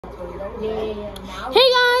Hey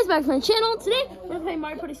guys, back to my channel. Today we're gonna play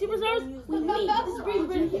Mario Party Superstars. We meet. This is Bree's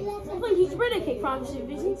birthday cake. I'm playing Pete's birthday cake for obvious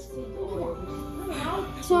reasons.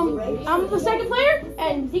 So I'm the second player,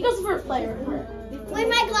 and Nico's the first player. Wait,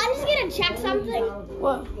 Michael, I'm just gonna check something.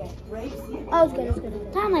 What? Oh, it's good. It's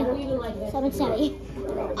good. Time like 7:70.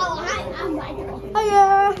 Oh, hi, I'm Michael.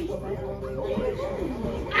 Hiya.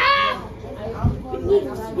 Ah!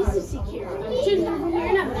 This is secure. You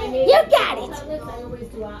got it.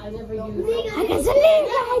 I got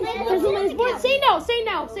some new guys. Say no. Say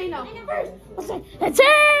no. Say no. Let's say it's in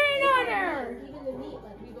order.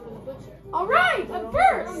 All right, I'm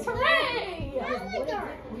first. Hooray!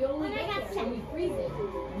 We only get it and we freeze it.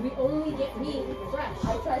 We only get meat fresh.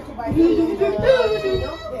 I tried to buy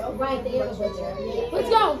Right there, butcher. Let's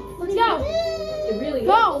go. Let's go. It really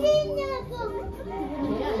Go. is.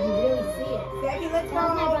 Yeah, you really see it. Daddy, let's go. You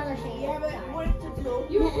have work to do.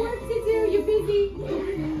 You have work to do. You're busy.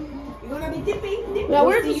 You're gonna be dipping. Now,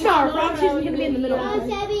 where's the star? Probably she's gonna be in the middle. Bye,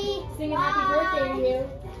 Sebby. Singing happy birthday to you.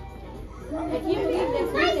 I can't believe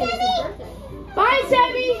next weekend is his birthday. Bye,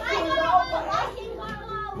 Sebby.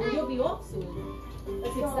 Well, you'll be off soon.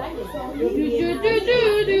 That's exciting.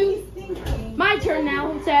 My turn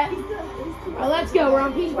now. Set. All right, let's go. We're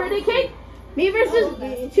on Pete's birthday cake. Me versus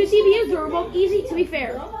two CBUs. We're both easy, to be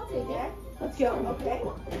fair. Let's go.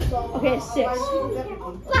 Okay, 6.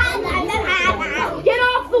 Get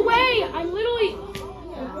off the way! I'm literally.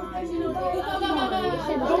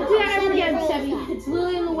 Don't do that ever again, Sebby. It's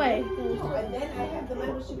literally in the way. And then I have the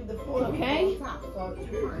membership with the 4. Okay.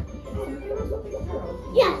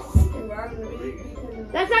 Yes.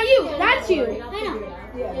 That's not you. That's you. I know.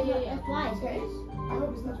 Yeah. That's why. I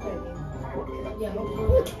hope it's not raining. Yeah,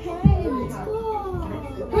 Okay, let's go.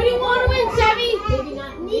 Who do you want to win, Sebby? maybe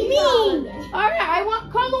not Me. Alright,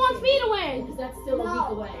 Carla wants me to win. because that's still a week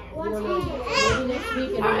away. What's You know, maybe next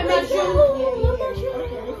week. Alright, I'm not sure.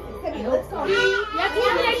 Let's go. You have to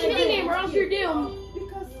win the next mini game or else you're doomed.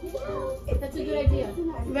 That's a good idea.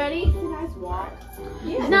 Ready? It's a nice walk.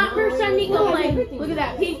 It's not first time Nico playing. Look at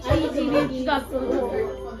that. Peach CBU stuff.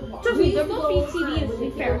 Trust me, they're both Peach CBUs, to be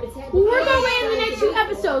fair. We'll work our way in the next 2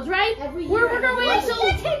 episodes, right? We'll work our way until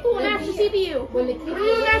we'll master CPU. When the We're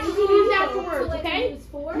gonna master CBUs afterwards, okay?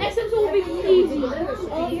 Next episode will be easy.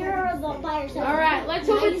 Oh, you're the by yourself. Alright, let's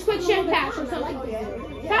hope it's quick shell cash or something.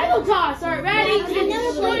 Title toss. Alright, ready? And then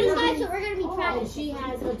we're playing Sky, so we're gonna be And practicing. she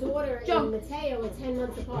has a daughter Jump. and Mateo are 10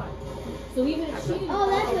 months apart. So even if she didn't Oh,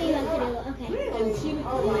 that's what you have to do. Okay. and she would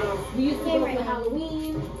we used to go for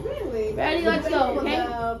Halloween. Really? Ready? Let's go, okay? I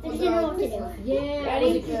just didn't know what to do. Yeah, Ready?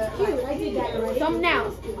 it's cute. I did that already. Some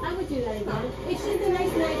now. I would do that again. It's just a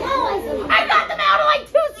nice night. Oh, I see. I got them out in like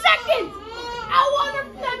 2 seconds! How long are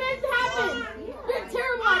 7 minutes happen? You're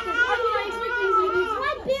terrible at this. How did I expect these to be?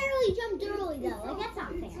 I barely jumped early though. Like that's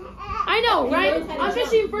not fair. I know, right? I'm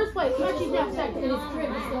officially in first place. So she's now second. In his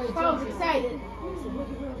crib, he started I was excited.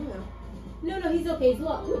 No, he's okay. He's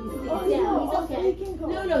look. He's okay.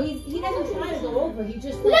 No, he doesn't try to go over. He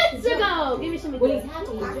just Let's go! Give me some when he's advice.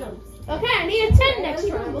 happy, he jumps. Okay, I need a 10 next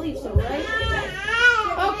turn. I believe so, right?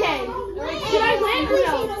 Okay. Should I win or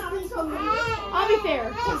no? I'll be fair.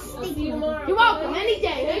 I'll see you tomorrow. You're welcome. Any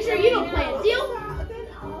day. Make sure you don't play it. Deal?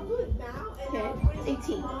 Okay.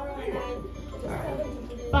 18.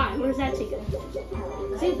 5. Where's that take us?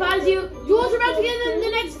 Same 5 as you. Jules are about to get in the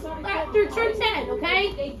next after turn 10,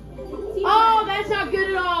 okay? Oh, that's not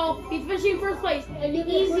good at all. He's finishing in first place. And the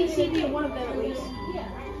easy CD of one of them at least.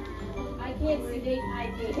 I can't see.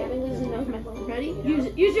 Kevin loses knows my phone. Ready? Use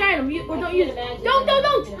it. Use your item. Or don't use it. Don't.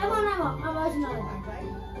 I was another one.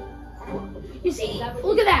 You see,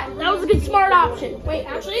 look at that. That was a good smart option. Wait,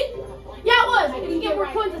 actually? Yeah, it was. If you get more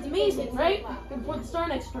coins, it's amazing, right? Before the star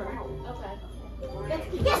next turn. Okay.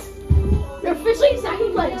 Yes. They're officially in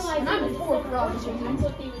second place. And I'm in 4th for obvious reasons.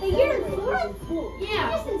 Hey, you're in 4th? Yeah.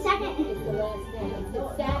 Just in 2nd. It's the last day.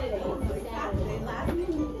 It's Saturday.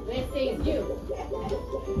 Last day is you.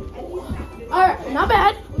 Alright, not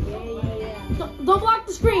bad. Yeah. Don't block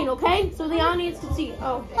the screen, okay? So the audience can see.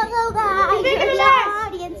 Oh. Hello guys. Vicky, You're the relax.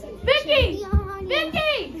 audience. Vicky! You're the audience.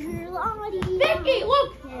 Vicky! You're the audience. Vicky, look!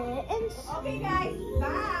 Okay, guys.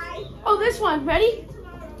 Bye. Oh, this one. Ready?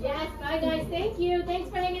 Yes. Bye, guys. Thank you. Thanks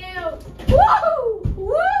for hanging out. Woo!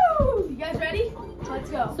 Woo! You guys ready? Let's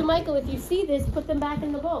go. So, Michael, if you see this, put them back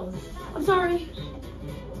in the bowl. I'm sorry.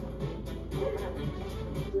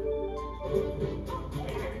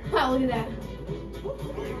 Wow, look at that.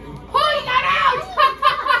 Oh, you got out!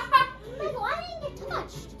 Michael, I didn't get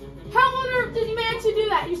touched. How on earth did you manage to do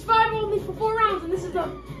that? You survived only for 4 rounds, and this is the...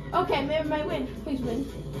 Okay, maybe I might win. Please win.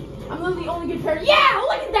 I'm literally the only good player. Yeah,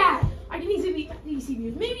 look at that! I can easily beat these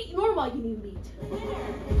CBUs. Maybe normal I can even beat.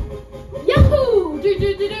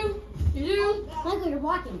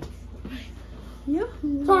 blocking it. Yeah.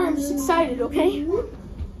 Sorry, I'm just excited, okay?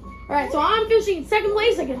 Alright, so I'm finishing in second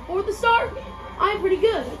place. I get a fourth star. I'm pretty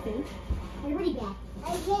good, I think. You're pretty bad.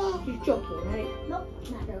 You're joking, right? Nope,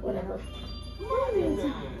 not joking. Whatever.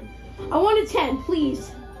 I want a 10,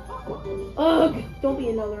 please. Ugh, don't be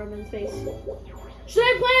another of in space. Should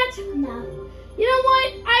I plant? No. You know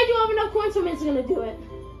what? I do have enough coins, so I'm just gonna do it.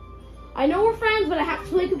 I know we're friends, but I have to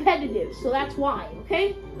play competitive, so that's why,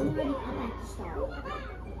 okay? I'm already up at the start.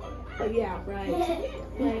 Oh yeah, right.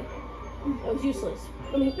 Right. That was useless.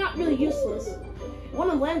 I mean, not really useless. One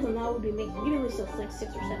of the lands on that would be amazing. Give me at least like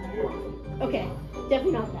 6 or 7. Okay,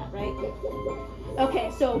 definitely not that, right?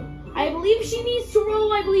 Okay, so I believe she needs to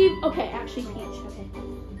roll. I believe. Okay, actually, Peach. Okay.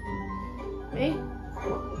 Okay.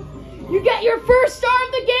 You get your first star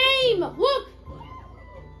of the game. Look.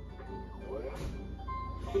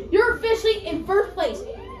 You're officially in first place.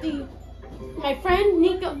 My friend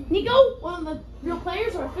Nico, one of the real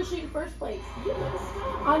players, are officially in first place.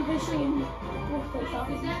 I'm officially in fourth place.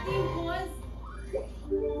 Is that the applause?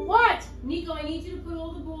 What? Nico, I need you to put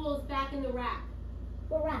all the balls back in the rack.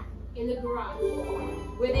 What rack? In the garage.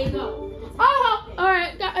 Where they go. Oh, all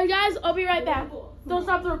right, guys. I'll be right back. Don't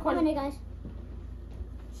stop the Come recording. on, guys.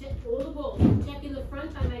 Check all the balls. Check in the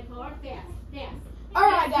front by my car. Fast. Fast. All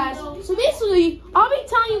right, guys. So basically, I'll be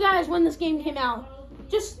telling you guys when this game came out.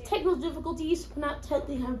 Just technical difficulties, not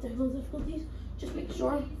technically have technical difficulties. Just make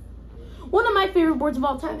sure. One of my favorite boards of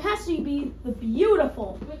all time has to be the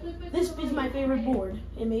beautiful. This is my favorite board.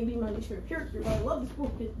 It may be my least favorite character, but I love this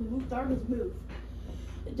board because the move doesn't move.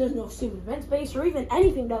 It does no stupid event space or even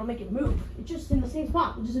anything that'll make it move. It's just in the same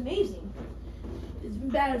spot, which is amazing. It's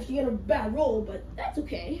bad if you get a bad roll, but that's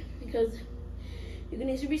okay because you can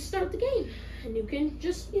easily restart the game and you can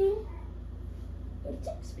just, go to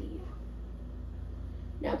 10 speed.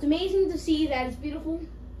 Now it's amazing to see that it's beautiful.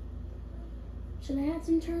 Should I add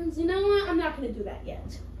some turns? You know what? I'm not going to do that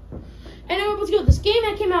yet. Anyway, let's go. This game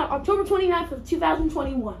that came out October 29th of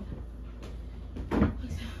 2021.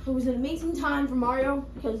 It was an amazing time for Mario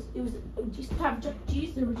because it was just have Chuck E.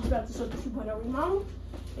 Cheese. They were just about to start the 2.0 remodel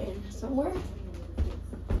and somewhere.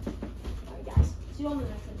 Alright, guys. See you on the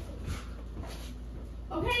next episode.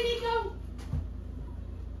 Okay, Nico.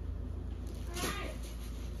 Alright.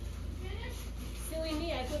 Finished? Silly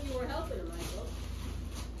me, I thought you were helping him, Michael.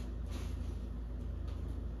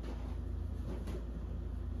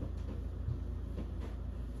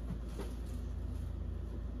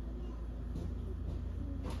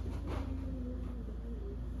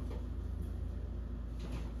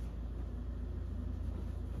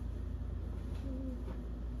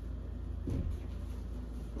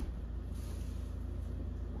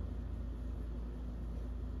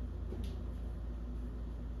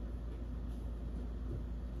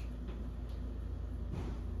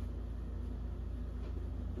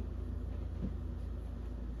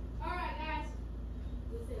 Alright, guys.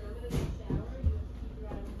 Listen, I'm gonna go shower. You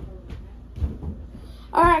have to keep your eye on the phone, okay?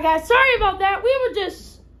 Alright, guys. Sorry about that. We were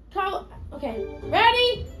just... Okay.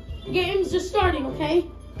 Ready? Game's just starting, okay?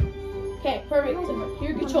 Okay, perfect. So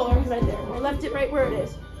your controller is right there. I left it right where it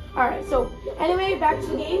is. Alright, so anyway, back to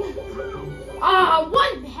the game.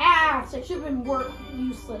 1 half. So it should have been more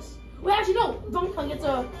useless. Well, actually, no. Don't play. It's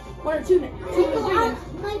a 1 or 2 minute. 2 or 3 minutes.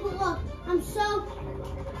 Michael, look. I'm so...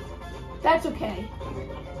 That's okay.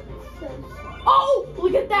 Oh,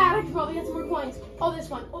 look at that. I can probably get some more coins. Oh, this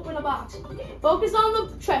one. Open a box. Focus on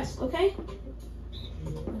the chest, okay?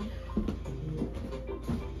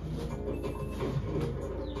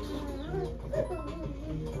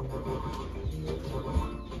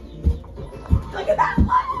 Look at that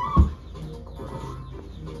one.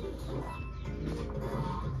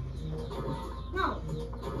 No.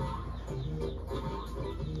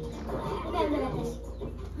 Okay, I'm good at this.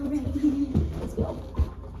 Alright. Let's go.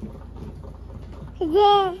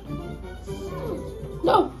 Yeah.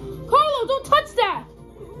 No, Carlo, don't touch that.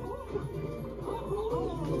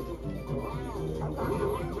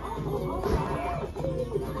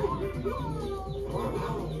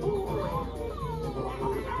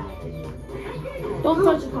 Don't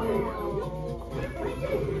touch it, Carlo.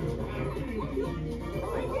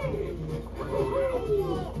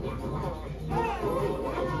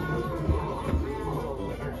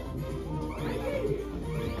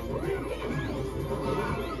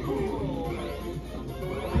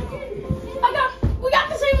 We got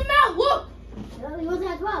the same amount. Look. Oh, he wasn't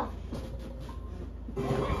at 12.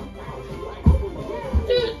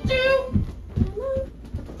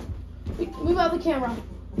 Move out the camera.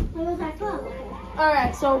 He was at 12. All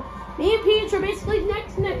right, so me and Peach are basically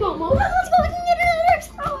next to Nico. Let's go. We can get another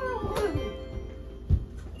star.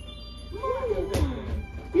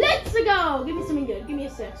 Let's go. go. Give me something good. Give me a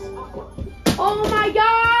 6. Oh my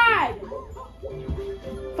god!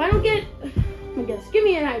 If I don't get, oh my goodness, give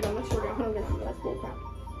me an item. Let's work out. I don't get it. That's bullcrap.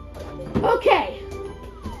 Okay.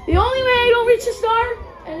 The only way I don't reach the star,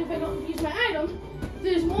 and if I don't use my item,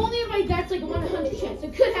 there's only if I that's like a 100 chance.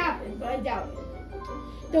 It could happen, but I doubt it.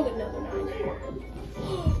 Don't get another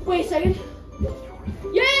 9. Wait a second.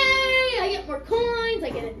 Yay! I get more coins. I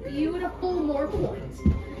get beautiful more coins.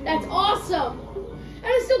 That's awesome. And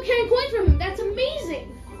I still carry coins from him. That's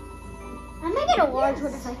amazing. I might get a large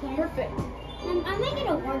one if I can. Perfect. I might get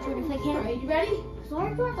a large one if I can. Alright, you ready?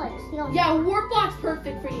 Large one, like, you know. Yeah, warp block's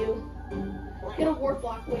perfect for you. Get a warp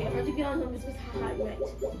block. Wait, I'm going to get on them.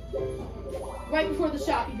 Right before the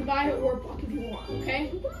shop. You can buy a warp block if you want,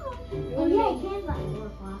 okay? Oh, yeah, I can buy a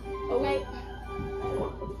warp block. Oh, wait.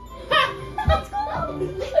 Ha! Let's go!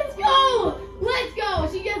 Let's go! Let's go!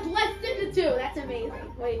 She gets less than the 2. That's amazing.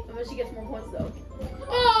 Wait, I bet she gets more points, though.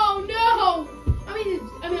 Oh, no! I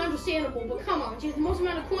mean, understandable, but come on. She has the most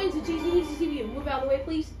amount of coins that she needs to see you. Move out of the way,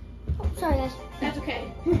 please. Oh, sorry, guys. That's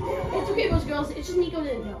okay. It's okay, those girls. It's just Nico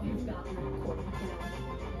didn't know. You forgot.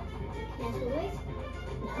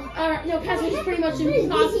 Alright, no, password is pretty much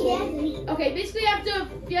impossible. Okay, basically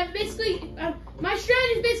my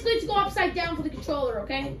strategy is basically to go upside down for the controller,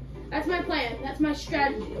 okay? That's my plan. That's my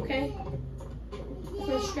strategy, okay? That's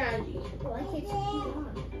my strategy.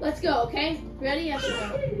 Let's go, okay? Ready? Yes or no?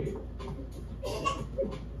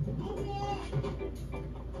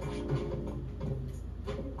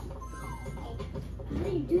 How do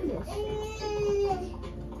you do this?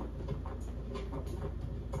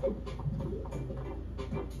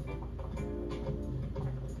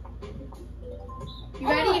 You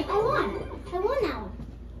ready? I won that one.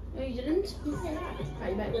 No, you didn't? Alright,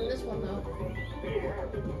 you might win this one, though.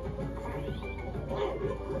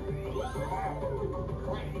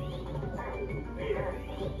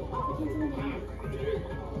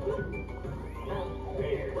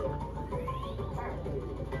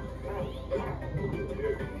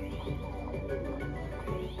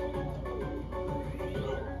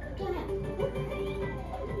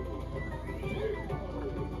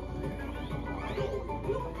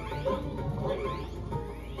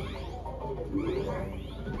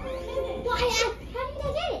 How did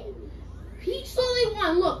I get it? Peach slowly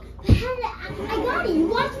won, look. I got it. You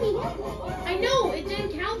watched me get it. I know, it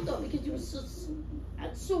didn't count, though, because you were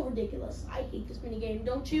that's so ridiculous. I hate this minigame,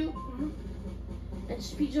 don't you? And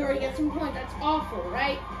Peach already got some points. That's awful,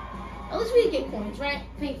 right? At least we get coins, right?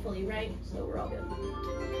 Thankfully, right? So we're all good.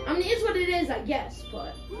 I mean, it's what it is, I guess,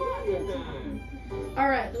 but...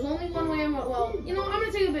 Alright, there's only one way I'm... Well, you know, I'm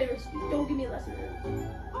going to take a bit of risk. Don't give me a lesson.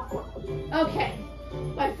 Okay.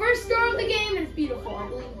 My first star of the game, and it's beautiful. I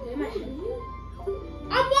believe... Am I ahead of you?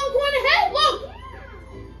 I'm 1 coin ahead! Look!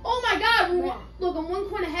 Oh my god! Look, I'm 1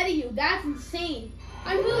 coin ahead of you. That's insane.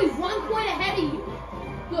 I'm really 1 coin ahead of you.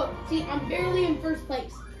 Look, see, I'm barely in first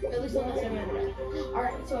place. At least unless I remember that.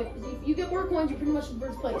 Alright, so if you get more coins, you're pretty much in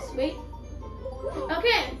first place. Wait.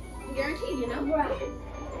 Okay. Guaranteed, you know? Right.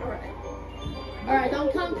 Alright. Alright,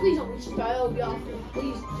 don't come. Please don't reach the sky. That would be awesome.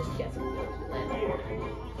 Please just get some.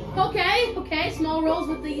 Okay, okay. Small rolls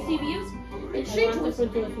with the CBUs. And straight to If you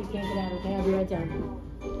can't get out, okay? I'll be right down.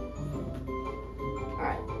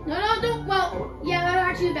 Alright. No, don't. Well, yeah, that's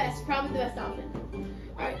actually the best. Probably the best option.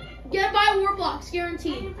 Alright. Get by warp blocks,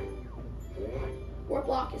 guaranteed. Warp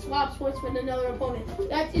block is swaps points with another opponent.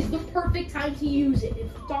 That is the perfect time to use it.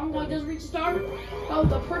 If Donkey Kong doesn't reach the star, oh,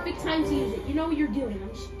 the perfect time to use it. You know what you're doing. I'm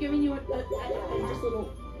just giving you just a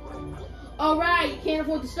little. Alright, you can't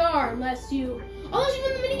afford the star unless you win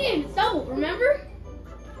the minigame. It's doubled, remember?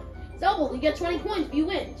 It's doubled. You get 20 coins if you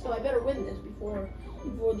win. So I better win this before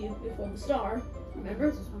the star.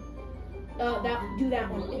 Remember? Do that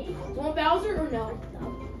one. Do you want Bowser or no?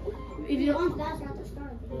 No. If you don't, Bowser at the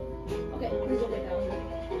start of the game. okay, please obey Bowser.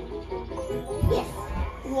 Yes.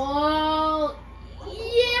 Well,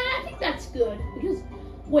 yeah, I think that's good. Because,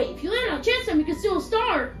 wait, if you land on a chance time, you can steal a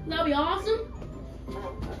star. That'd be awesome.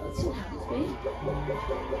 Let's see what happens, wait.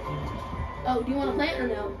 Oh, do you want to plant or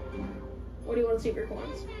no? Or do you want to save your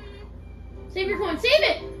coins? Save your coins, save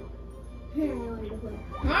it!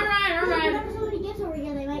 Alright. Whenever somebody gets over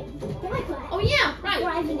here, they might play. Oh yeah, right. Or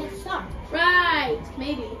I can get the star. Right,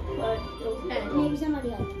 maybe. But it'll depend. Maybe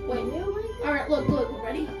somebody else. Wait. Alright, look.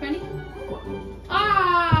 Ready?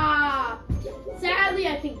 Ah! Sadly,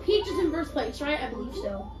 I think Peach is in first place, right? I believe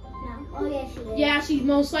so. No. Oh, yeah, she is. Yeah, she's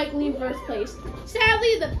most likely in first place.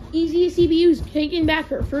 Sadly, the easy CPU is taking back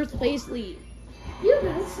her first place lead. You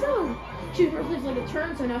got a star. She was first place like a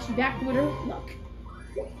turn, so now she's back with her luck.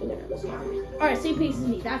 Alright, same pace as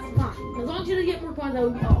me. That's fine. As long as you don't get more coins, that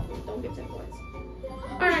would be awful. Don't get 10 coins.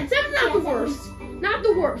 Alright, 7's not the worst. Not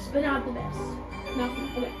the worst, but not the best.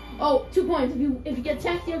 Okay. Oh, 2 points. If you get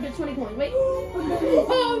 10, you'll get 20 points. Wait.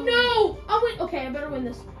 Oh no! I'll win. Okay, I better win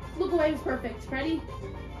this. Look away was perfect. Ready?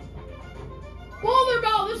 Boulder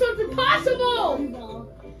ball! This one's impossible!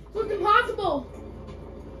 This one's impossible!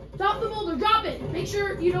 Drop the boulder, drop it! Make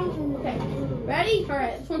sure you don't... Okay. Ready?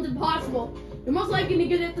 Alright, this one's impossible. You're most likely to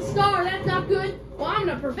get at the star. That's not good. Well, I'm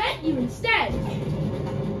gonna prevent you instead.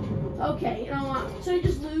 Okay, you know what? Should I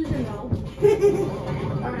just lose or no?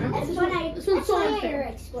 Alright, this one's so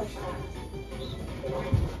unfair.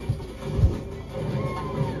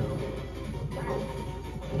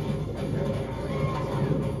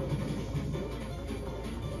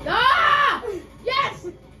 Ah! Yes!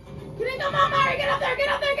 Can I come on, Mario? Get up there! Get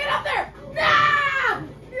up there! Get up there! Ah!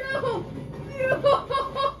 No! No!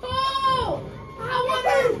 How on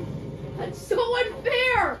earth? That's so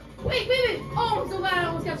unfair! Wait! Oh, I'm so glad I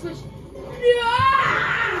almost got switched.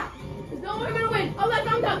 Yeah! There's no way I'm gonna win. Oh, that's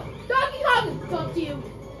Donkey Kong. Donkey Kong! Talk to you.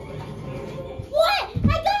 What? I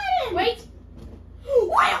got him! Wait! We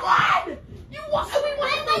won! You won! We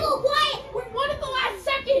won! Michael, quiet! We won at the last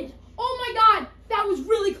second! Oh my god! That was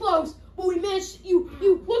really close! But we managed. You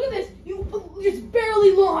look at this! You just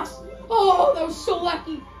barely lost! Oh, that was so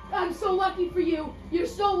lucky! I'm so lucky for you! You're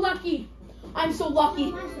so lucky! I'm so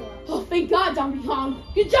lucky! Oh, thank God, Donkey Kong!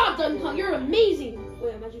 Good job, Donkey Kong! You're amazing!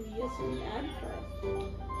 Wait, imagine if you get so bad.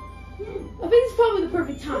 I think it's probably the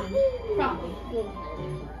perfect time. Probably.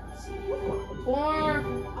 4,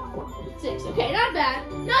 6. Okay, not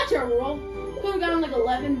bad. Not terrible roll. Could have gotten like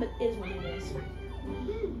 11, but it is what it is.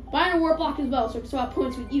 Buying a warp block as well, so I can swap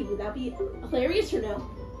points with you. Would that be hilarious or no?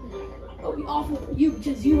 That would be awful for you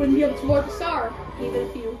because you wouldn't be able to warp the star, even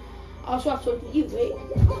if you. I'll swap points with you. Wait.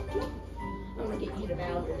 I'm gonna get you to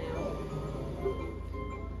Bowser now.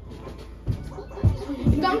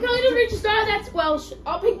 Donkey Kong didn't reach the star. That's Welsh.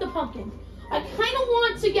 I'll pick the pumpkin. I kind of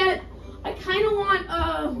want,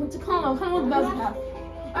 what's it called? I kind of want the Bowser cap.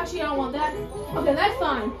 Actually, I don't want that. Okay, that's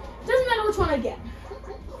fine. Doesn't matter which one I get.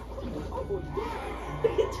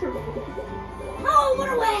 Oh, what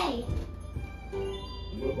a way!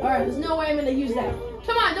 Alright, there's no way I'm gonna use that.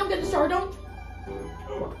 Come on, don't get the star, don't.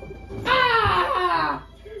 Ah!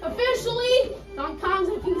 Officially, Donkey Kong's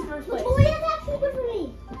in King's first place. Oh, yeah, that's actually good for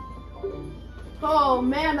me. Oh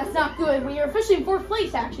man, that's not good. When you're officially in 4th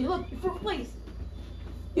place, actually. Look, you're 4th place.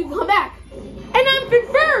 You can come back. And I'm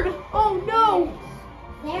confirmed! Oh no!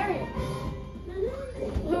 There it is.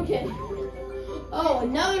 Okay. Oh,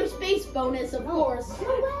 another space bonus, of course. No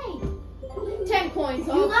way. 10 coins.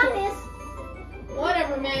 You Oh, got this.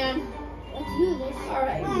 whatever, man. Let's do this.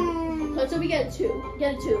 Alright. So we get a 2.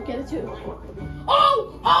 Get a 2. Get a 2.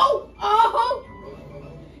 Oh! Oh! Oh!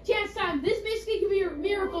 Chance time. This basically could be your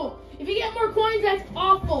miracle. If you get more coins, that's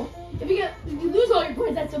awful. If you lose all your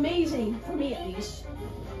coins, that's amazing. For me, at least.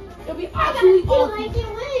 It'll be absolutely awful. I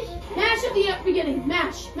can wish. Mash at the beginning.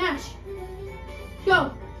 Mash. Mash.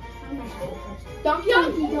 Go. Donkey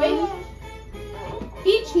Kong. Wait.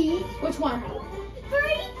 Each. Which one? 3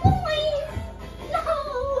 points.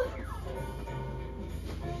 No.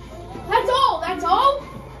 That's all. That's all?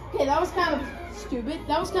 Okay, that was kind of stupid.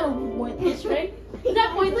 That was kind of pointless, right? Is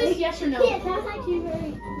that pointless? Yes or no? Yeah, that was actually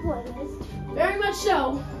very pointless. Very much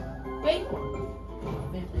so. Wait.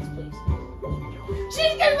 Please.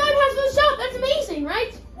 She's getting my pass for the shop. That's amazing,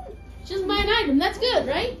 right? She doesn't buy an item. That's good,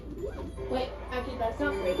 right? Wait, actually, that's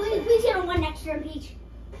not great. Please get a 1 extra Peach.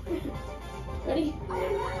 Ready?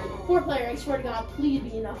 4 player. I swear to God, please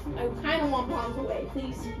be enough. I kind of want bombs away,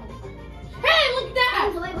 please. Hey, look at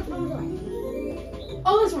that! Which one's away?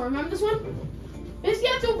 Oh, this one. Remember this one? Basically,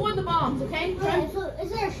 you have to avoid the bombs, okay? Okay, so is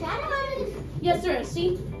there a shadow on it? Yes, there is.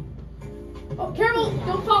 See? Oh, careful!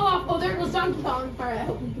 Don't fall off. Oh, there goes Donkey Kong. All right, I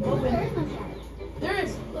hope we can both There win. is no shadow. There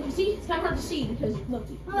is. Look, you see? It's kind of hard to see because look.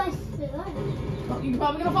 Oh, I see. Oh, you're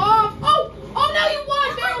probably gonna fall off. Oh! Oh no, you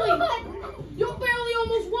won barely. You barely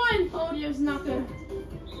almost won. Oh, dear, it's not good.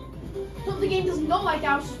 Hope the game doesn't go like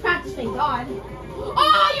that. I was just practicing. Thank God.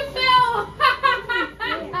 Oh, you fell!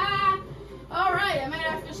 All right, I might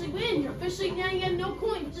officially win. You're officially gonna get no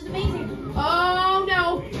coins, which is amazing. Oh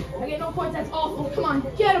no, I get no coins. That's awful. Come on,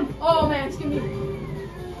 get him. Oh man, it's gonna be.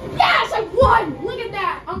 Yes, I won! Look at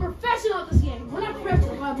that. I'm professional at this game. We're not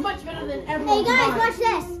professional, but I'm much better than everyone. Hey guys, combined. watch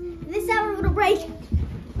this. This hour we're gonna break.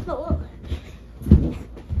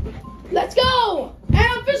 Let's go! And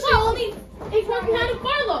I'm officially only 8 points behind of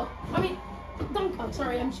Philo. I mean, Donkey Kong.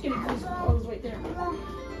 Sorry, I'm just kidding. He's right there.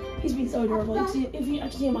 He's being so adorable. You can see, if you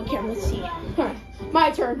actually see him on camera, let's see. All right,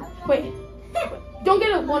 my turn. Wait. Don't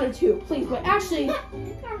get a 1 or 2, please. But actually,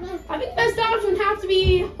 I think best option would have to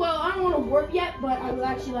be, well, I don't want to warp yet, but I would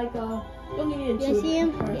actually like, don't need a 2. You see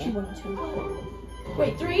him? Or actually 1 or 2.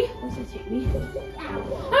 Wait, 3? What's it take me?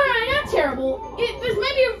 Alright, not terrible. There's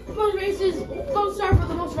maybe most races, both start for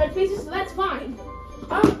the most red faces, so that's fine.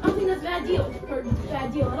 I don't think that's a bad deal, or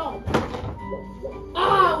bad deal at all.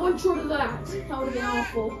 Ah, 1 short of that. That would have been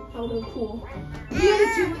awful. That would have been cool. 3 out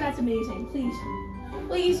of 2, that's amazing. Please.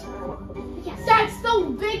 Please. That's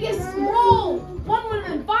the biggest roll. 1 would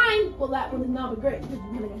have been fine. Well, that would have not been great because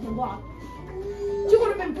we would have got him blocked. 2 would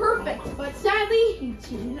have been perfect, but sadly, he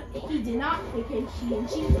did not. Okay, she and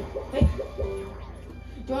she. Wait.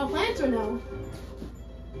 Do you want plants or no?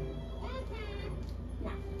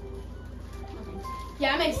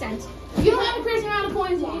 Yeah, that makes sense. If you have a crazy amount of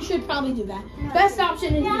coins, you should probably do that. Best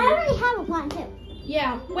option is. Yeah, I already have a plan too.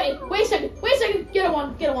 Yeah. Wait a second. Get a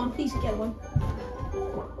 1. Please get a 1.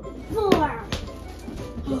 4.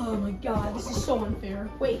 Oh my god, this is so unfair.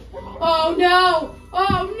 Wait. Oh no!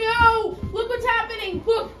 Look what's happening!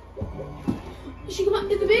 Look! She come up.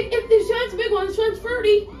 If this one's a big one, this one's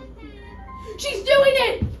 30. She's doing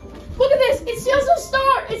it! Look at this! It steals a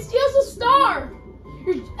star!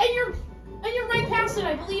 And you're right past it,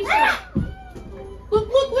 I believe so. Look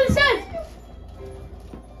what it says!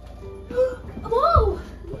 Whoa!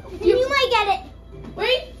 You might get it.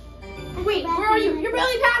 Wait, where are you? You're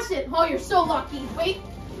barely past it. Oh, you're so lucky. Wait.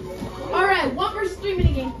 All right, 1 versus 3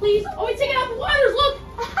 minigame, please. Oh, we take it out the waters. Look.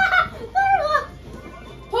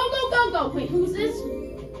 Go. Wait, who's this?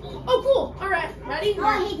 Oh, cool. All right, ready? Oh,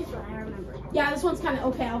 I hate this one. I remember. Yeah, this one's kind of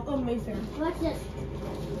okay. I'll make fair. What's this?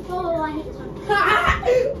 Oh, I hate this one.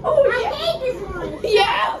 Oh, yeah. I hate this one.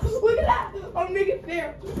 Yeah, look at that. I'll make it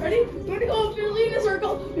fair. Ready? I'm gonna go through the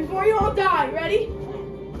circle before you all die. Ready?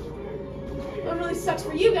 That really sucks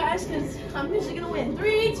for you guys because I'm usually gonna win.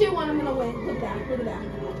 3, 2, 1. I'm gonna win. Look at that.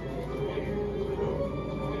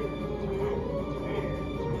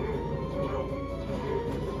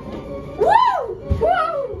 Woo!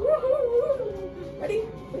 Ready?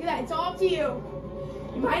 Look at that. It's all up to you.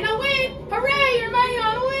 You might not win. Hooray! You might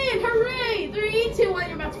not win. Hooray! 3, 2, 1.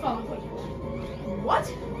 You're about to fall. Wait. What?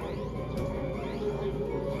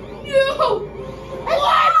 No!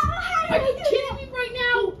 What? Are you kidding me right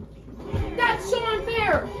now? That's so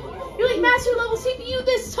unfair. You're like master level CPU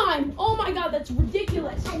this time. Oh my god, that's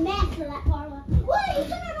ridiculous. I mastered that, Carla. What? You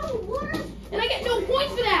said I don't water? And I get no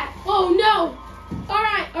points for that. Oh no. All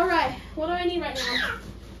right. What do I need right now?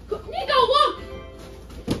 Nico, look.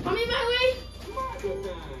 Coming my way.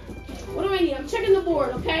 What do I need? I'm checking the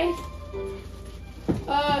board, okay?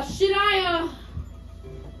 Should I,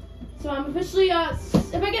 so I'm officially,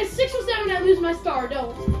 if I get 6 or 7, I lose my star,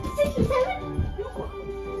 don't. 6 or 7?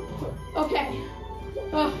 Okay.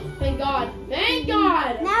 Oh, thank God. Thank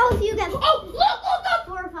God. Now if you get... Oh, look.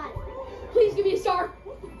 4 or 5. Please give me a star.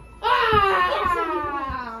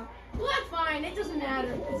 Ah! Well, that's fine. It doesn't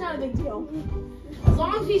matter. It's not a big deal. As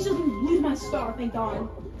long as he doesn't lose my star, thank God.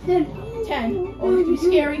 10. Oh, it's too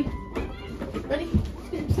scary. Ready?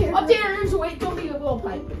 Up there, wait, don't be a blow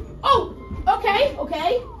pipe. Oh, okay.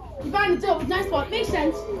 You find the dope, nice spot. Makes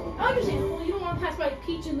sense. I understand. Well, you don't want to pass by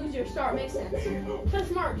Peach and lose your star. Makes sense. That's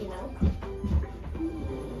smart, you know.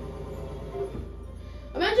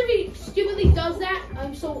 Imagine if he stupidly does that.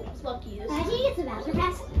 I'm so lucky. Imagine he gets a Bowser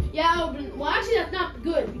pass. Yeah, well, actually, that's not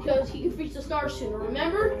good because he can reach the star sooner.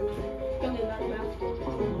 Remember? Don't get that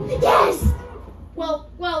back. Yes! Well,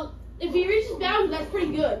 if he reaches Bowser, that's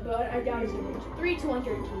pretty good, but I doubt he's gonna reach it. 3,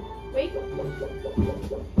 200. Wait.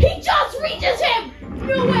 He just reaches him!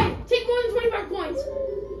 No way! Take more than 25 points.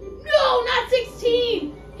 No, not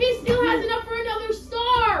 16! He still has enough for another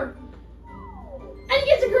star! And he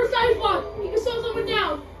gets a cursed ice block! He can slow someone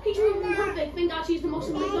down. Peach will be perfect. Thank God she's the most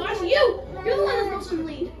in the lead. No, actually, you're the one that's most in the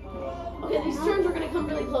lead. Okay, these turns are gonna come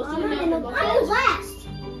really close. I'm last.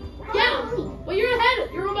 Yeah, well, you're ahead.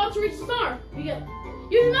 You're about to reach the star. You get.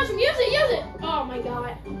 Use the mushroom. Use it. Oh my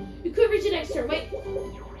God. You could reach it next turn. Wait.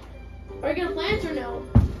 Are you gonna plant or no?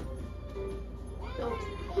 No.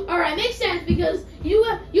 All right, makes sense because you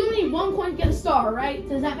only need 1 coin to get a star, right?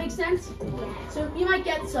 Does that make sense? So you might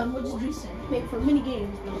get some, which is decent. Maybe for mini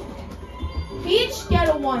games. Peach, get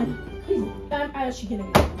a 1. Please, I'm actually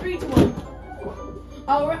gonna get 3, 2, 1.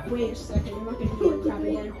 All right. Wait a second. You're not gonna do it crap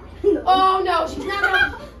again. Oh no, she's not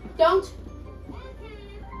gonna. Don't.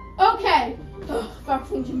 Okay. Fuck,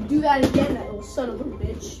 think you do that again, that little son of a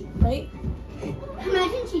bitch, right?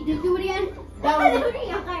 Imagine she did do it again. That would be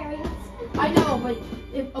hilarious. I know, but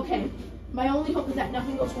okay. My only hope is that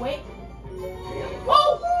nothing goes away.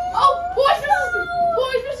 Oh,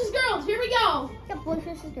 boys versus girls. Here we go. Got boys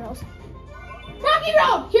versus girls. Rocky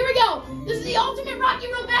Road. Here we go. This is the ultimate Rocky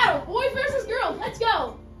Road battle. Boys versus girls. Let's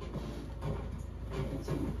go.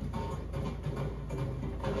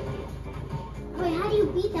 Wait, how do you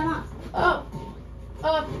beat them up?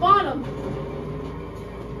 Bottom.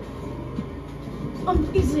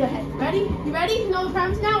 Easily ahead. Ready? You ready? Know the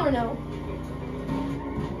premise now or no?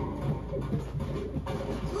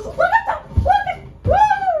 Look at that! Look at! Woo!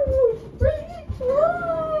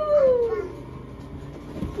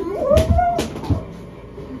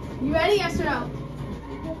 You ready? Yes or no?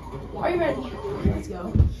 Are you ready? Let's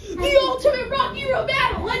go. The ultimate Rocky Road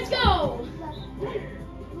battle. Let's go.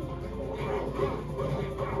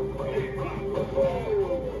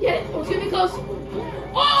 Get it. Oh, it's gonna be close.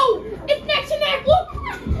 Oh! It's neck to neck. Look!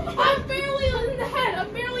 I'm barely in the head.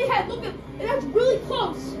 I'm barely ahead. Look at that's really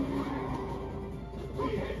close.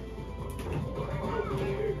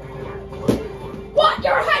 What?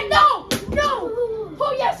 You're ahead? No! No!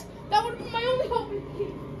 Oh yes! That would be my only hope.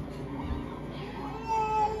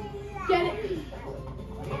 Get it?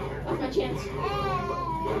 That's my chance.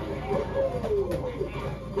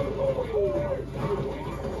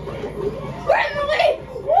 We're in the lead!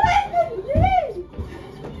 We're in the lead!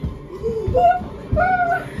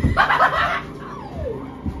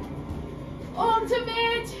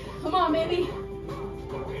 Ultimate! Come on, baby.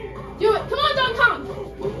 Do it. Come on, Donkey Kong.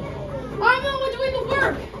 I'm the one doing the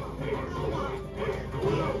work.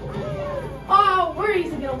 Oh, we're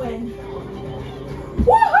easily gonna win.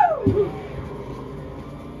 Woohoo!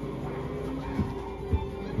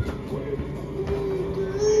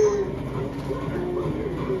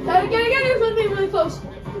 Get it. It's gonna be really close.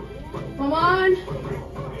 Come on.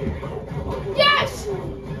 Yes!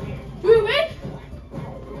 Do we win?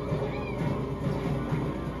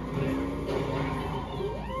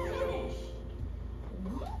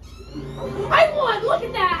 I won! Look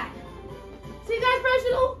at that! See, that's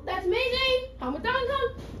professional. That's amazing. I'm with Donkey Kong.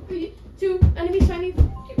 2 enemies trying to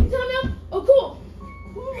oh, cool.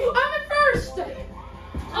 I'm in first.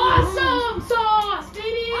 Awesome sauce,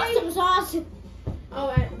 baby. Awesome sauce. Oh,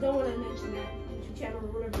 I don't want to mention that YouTube channel or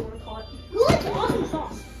whatever you want to call it. Who likes awesome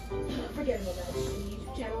sauce? Forget about that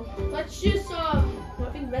YouTube channel. Let's just, I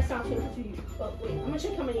think the best option for you. But wait, I'm gonna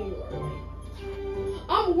check how many you are.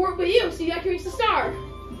 I'm gonna work with you so you can reach the star.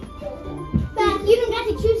 But you don't get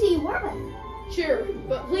to choose who you work with. Sure,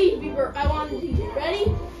 but please be I want to be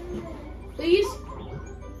ready. Please.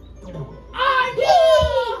 Ah,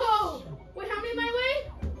 no! Wait, how many am I away?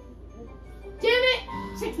 Damn it!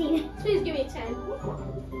 16. Please give me a 10.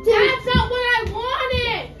 That's not what I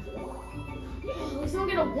wanted! At least I don't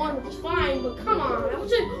get a 1, which is fine, but come on.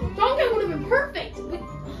 Donkey would have been perfect. But,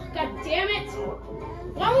 God damn it.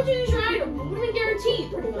 Why would you use your item? It would have been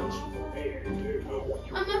guaranteed, pretty much.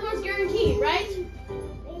 I'm not going to guaranteed, right?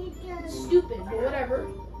 Stupid, but whatever.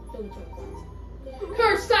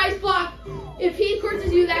 Curse size block. If he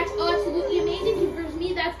curses you, that's absolutely amazing. If he curses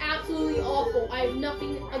me, that's absolutely awful. I have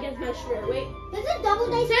nothing against my shredder. Wait. There's a double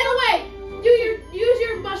dice. Stand away. Use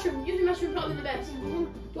your mushroom. Use your mushroom, probably the best.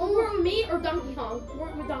 Don't work with me or Donkey Kong.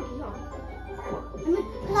 Work with Donkey Kong.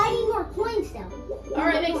 I need more coins still. All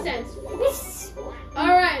right, makes sense. All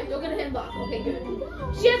right, don't get a hit block. Okay, good.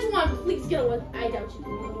 She has 1. Please get a 1. I doubt you.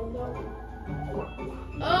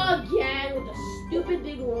 Again with the stupid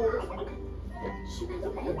big roll.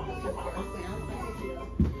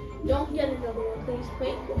 Don't get another one, please.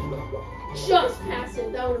 Wait. Just pass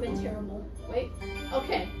it. That would have been terrible. Wait.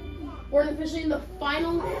 Okay. We're officially in the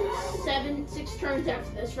final 6 turns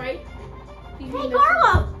after this, right? Hey,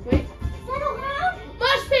 Carlo! Wait. Settle down.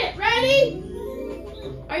 Mosh pit. Ready?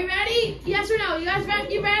 Are you ready? Yes or no? You guys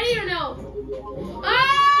ready? You ready or no?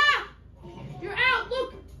 Ah! You're out.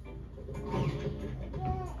 Look.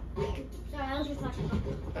 Sorry, I was just watching.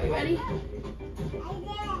 Are you ready?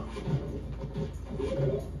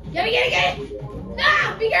 Get it!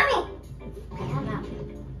 Ah! Be careful! I'm out.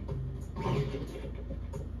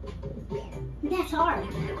 That's hard.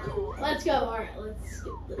 Let's go. All right, let's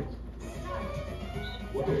skip this.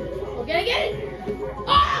 Oh, get it!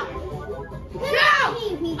 Ah! No!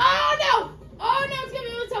 Oh no! Oh no! It's gonna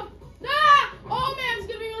be really tough. Ah! Oh man, it's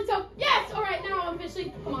gonna be really tough. Yes! All right, now I'm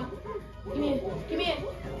officially. Come on. Give me it.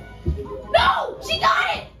 No! She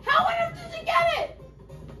got it! How on earth did she get it?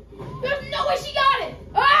 There's no way she got it!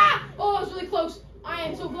 Ah! Oh, it was really close. I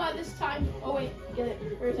am so glad this time. Oh, wait. Get it.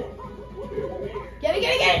 Where is it? Get it!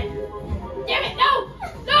 Damn it! No!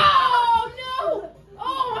 No!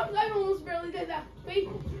 Oh, I almost barely did that. Wait.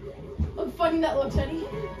 Look how funny that looks, Eddie.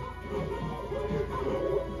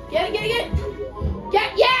 Get it!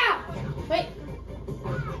 Yeah!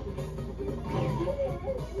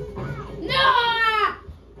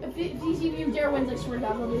 whoever wins, I swear to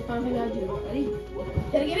God, will be the fun thing I do. Ready?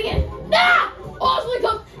 Hit it again. Nah! Oh, it's really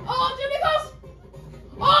close. Oh, Jimmy close.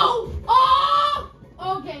 Oh! Oh!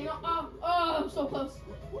 Okay. Oh, I'm so close.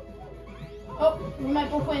 Oh, we might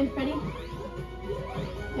both win. Ready?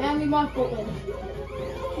 And we might both win.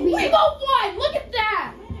 We both won! Look at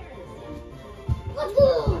that! Let's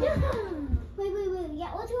go! Wait.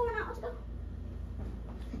 Yeah, let's go. Let's go.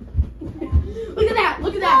 Look at that!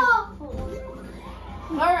 Look at that! Oh.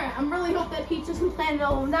 Alright, I'm really hope that Peach doesn't plan it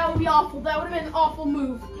all. That would be awful. That would have been an awful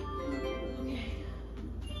move.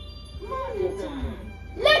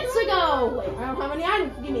 Let's go! Wait, I don't have any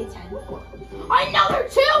items. Give me a 10. Another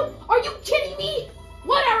 2? Are you kidding me?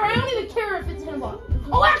 Whatever, I don't even care if it's 10 bucks.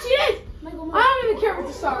 Oh, actually it is! I don't even care if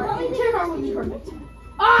it's a star. I don't care if it would be perfect.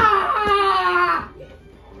 Ah!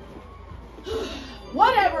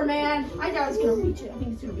 Whatever, man. I thought it's gonna reach it. I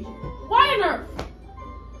think it's gonna reach it. Why on earth?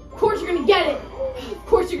 Of course you're gonna get it. Of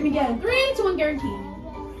course you're gonna get it. 3 to 1 guaranteed.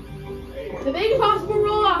 The big possible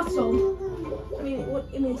roll also. I mean, what?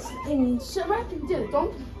 I mean, shut right there. Did it?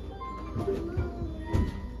 Don't.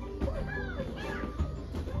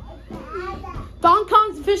 Donkey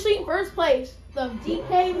Kong's officially in first place. The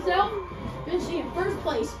DK himself officially in first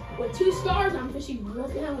place with 2 stars. I'm officially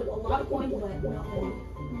looking at with a lot of points, but no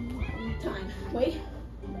time. Wait.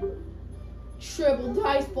 Triple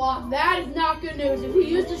dice block. That is not good news. If you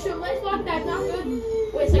use the triple dice block, that's not good.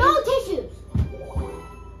 Wait a second. No tissues.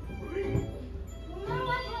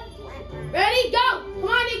 Ready? Go! Come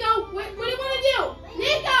on, Nico. What do you want to do?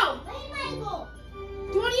 Nico!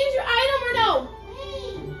 Do you want to use your item or no?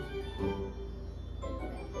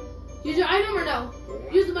 Use your item or no?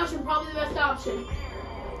 Use the mushroom, probably the best option.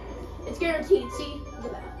 It's guaranteed, see?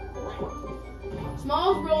 Look at that.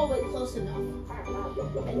 Small roll, but close enough.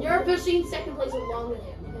 And you're officially in second place along with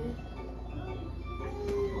him, okay?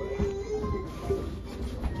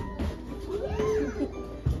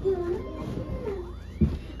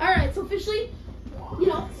 Alright, so officially, you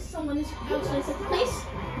know, someone is actually in second place.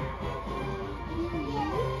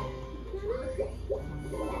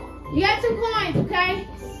 You got some coins, okay?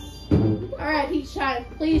 Alright, Peach Child,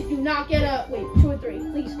 please do not get a, wait, 2 or 3,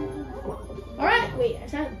 please. Alright, wait, I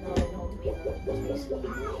said, no.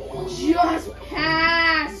 Just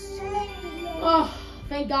passed. Oh,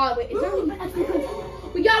 thank God. Wait, is there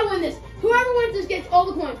we gotta win this. Whoever wins this gets all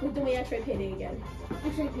the coins. Wait, then we actually paid it again.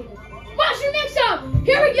 Mushroom mix up.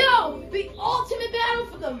 Here we go. The ultimate battle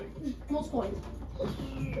for the most coins.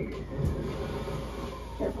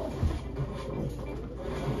 Careful.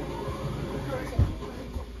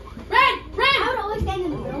 Red. I would always stand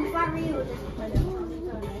in the middle if I were you.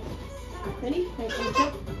 Ready?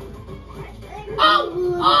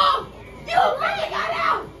 Oh! You really got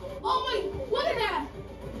out! Oh my, look at that!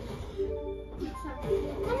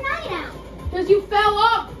 I'm not out. Because you fell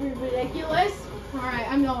off. Ridiculous. Alright,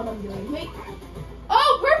 I know what I'm doing. Wait.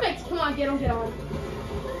 Oh, perfect! Come on, get on.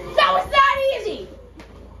 That was that easy!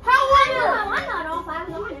 How wonder? I'm not off. I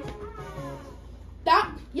was on it.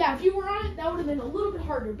 Yeah, if you were on it, that would have been a little bit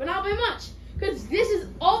harder, but not by much. Because this is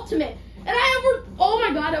ultimate. And I have oh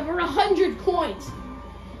my God, over 100 coins.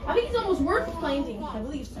 I think it's almost worth playing. I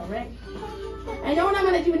believe so, right? I know what I'm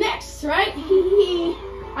gonna do next, right?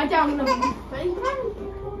 I doubt I'm gonna win. Ready?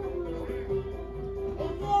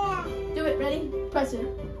 Do it, ready? Press it.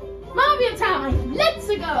 Mario time! Let's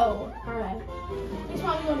go! Alright. Next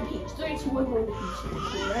one, we're going to Peach. 3, 2, 1, going to Peach.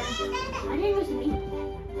 Right? I think it was me.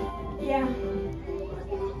 Yeah.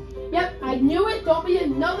 Yep, I knew it. Don't be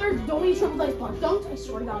triple dice block. Don't, I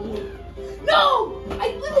swear to God, no!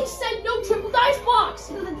 I literally said no triple dice blocks!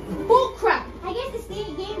 Bull crap! I guess the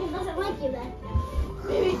game doesn't like you then.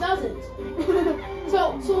 Maybe it doesn't.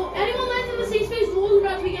 so anyone lands in the safe space will lose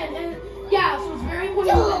about again. And yeah, so it's very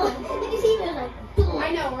important. Did you see me?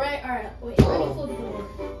 I know, right? Alright, wait, let me flip it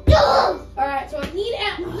over. Alright, so I need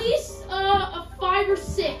at least a 5 or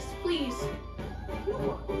 6, please.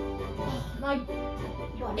 My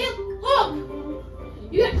look!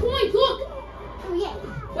 You got coins, look! Oh yeah.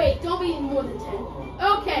 Wait, don't be more than 10.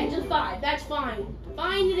 Okay, just 5. That's fine.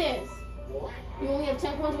 Fine it is. You only have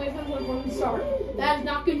 10 coins away from the start. That is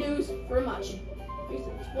not good news for much.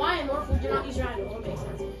 Why on earth would you not use your item? That makes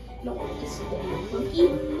sense. You don't want this monkey.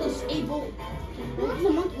 This able. What's a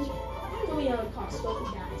monkey? Tell me how it costs. Don't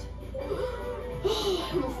do that. I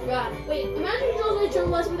almost forgot. Wait, imagine you don't really turn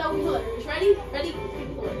less without pillars. Ready? Ready?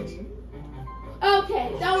 Pillars.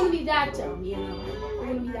 Okay, that wouldn't be that dumb, you know. It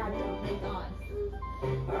wouldn't be that dumb, thank God.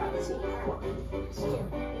 Alright, let's see. Still.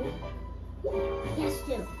 Yes,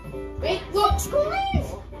 still. Wait, look! Coins!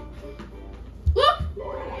 Look!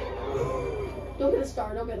 Don't get a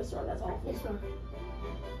star. Don't get a star. That's awful. It's not.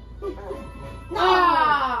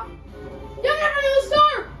 Ah! You'll never know a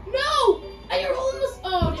star! No! And you're holding this.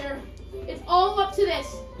 Oh, dear. It's all up to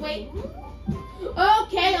this. Wait.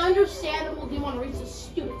 Okay, understandable. Do you want to reach the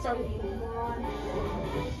stupid star with you, moron?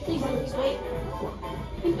 Please, please, wait.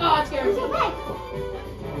 Oh, it's He's guaranteed. okay.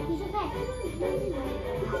 He's okay.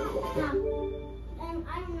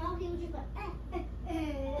 I don't know. He was just like, I don't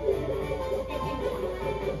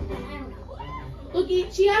know. Look,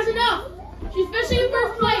 she has enough. She's finishing in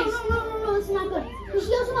first place. No, it's not good. But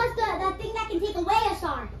she also wants that thing that can take away a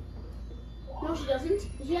star. No, she doesn't.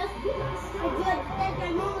 She has? I did. That's my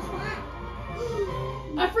mama's plant.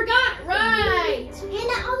 I forgot. Right. And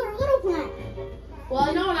that other little plant. Well,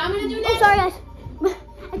 I know what I'm going to do Oh, next. sorry, guys.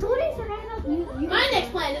 I totally forgot about you. My next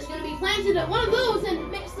plan is going to be planted at one of those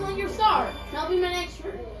and mix in your star. That'll be my next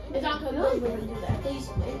turn. It's not going to be able to do that. Please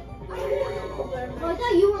wait. Oh, I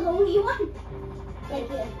thought you were the only one. Thank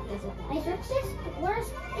you. I searched this.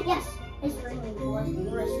 Worst? Yes. It's really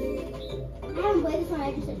worst. I haven't played this one.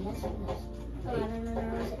 I just said yes on this. Oh,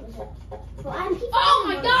 no. Well, I'm keeping. Oh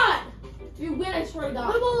my god! If you win, I swear to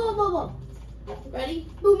God. Whoa. Ready?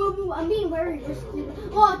 Boo. I'm being very risky.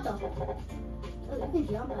 What the? Oh, you can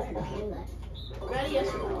jump. I didn't know that. Ready? Yes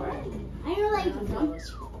or no? Alright. I didn't know that you can jump.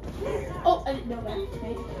 Oh, I didn't know that.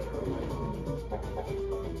 Okay.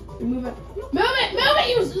 Move it,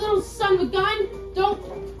 you little son of a gun! Don't.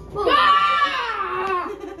 Ah!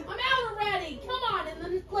 I'm out already. Come on, and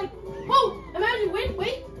then it's like, oh, imagine win.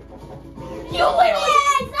 Wait. You literally.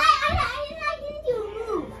 I didn't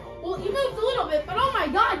move. Well, you moved a little bit, but oh my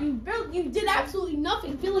God, you did absolutely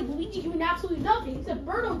nothing. I feel like Luigi doing absolutely nothing, except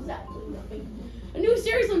Birdo does absolutely nothing. A new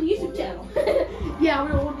series on the YouTube channel. Yeah, we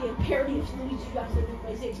don't want to be a parody of Luigi got to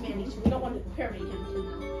by 6 man each. We don't want to parody him.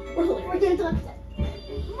 We're hilarious. We're gonna talk.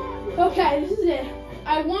 Okay, this is it.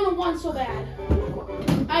 I want to win so bad.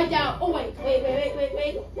 I doubt. Oh wait. Ugh,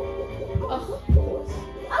 of course.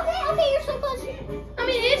 Okay, you're so close. I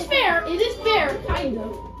mean, it's fair. It is fair, kind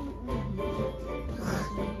of.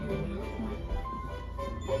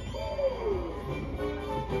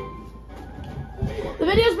 The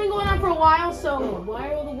video's been going on for a while, so. Why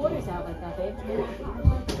are all the waters out like that, babe?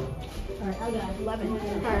 Alright, I got 11.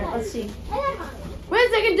 Alright, let's see. I got mine. Wait a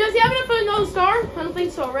second, does he have enough for another star? I don't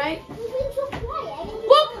think so, right? You've been so quiet. I didn't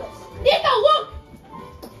Look! notice. Nico, look!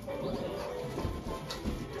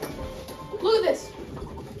 Look at this.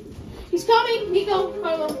 He's coming, Nico.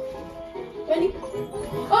 Hello. Ready?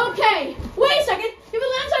 Okay. Wait a second. Give me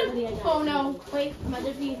the lantern. Oh no. Wait. I might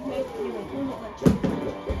just be. Wait.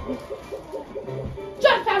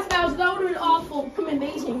 Just past Bowser. That would have been awful. I'm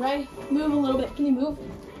amazing, right? Move a little bit. Can you move?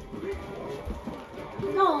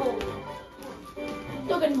 No.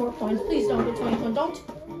 Don't get any more points. Please don't get 21. Don't.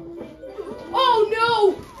 Oh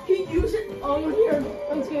no! He used it. Oh, you're here.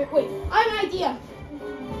 I'm scared. Wait. I have an idea.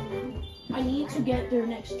 I need to get their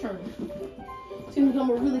next turn. It's gonna become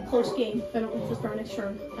a really close game if I don't reach the star next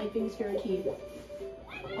turn. I think it's guaranteed.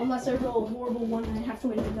 Unless I roll a horrible one and I have to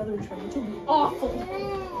wait another turn, which will be awful.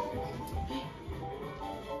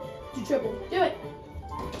 Do triple. Do it.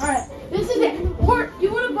 Alright, this is it. Or you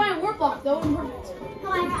would have bought a warp block, though, and perfect. No,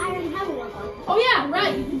 I already have a work on. Oh yeah,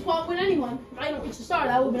 right. You can swap with anyone. If I don't reach the star,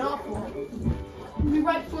 that would have been awful. You'd be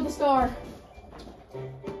right before the star.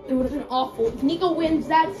 It would have been awful. If Nico wins,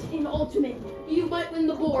 that's in ultimate. You might win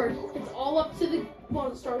the board. It's all up to the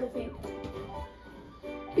one star, I think.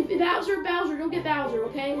 If Bowser, don't get Bowser,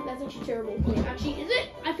 okay? That's actually terrible. Actually, is it?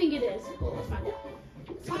 I think it is. Well, let's find out.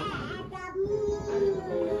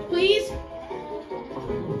 Please?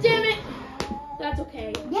 Damn it. That's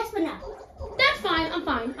okay. Yes, but no. That's fine. I'm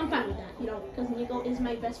fine. I'm fine with that. You know, because Nico is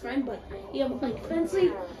my best friend, but he haven't played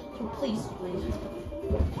defensively. So please.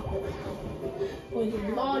 Well, you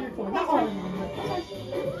have all your points. Not all of them.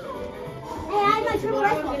 Hey, I have my triple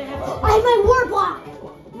rifle. I have my war block.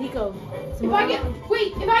 Nico. If I get a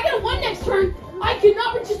 1 next turn, I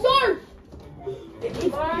cannot reach a star.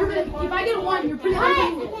 If I get a 1, you're pretty I much.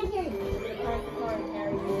 can't hear you.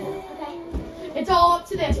 Okay. It's all up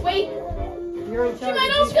to this. Wait. You're in She charge.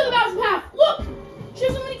 might also get the Bowser path. Look! She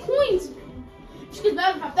has so many coins. She gets the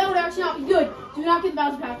Bowser path. That would actually not be good. Do not get the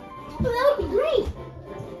Bowser path. Oh, that would be great.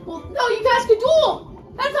 Well, no, you guys could duel.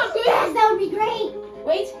 That's not good. Yes, that would be great.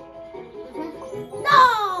 Wait.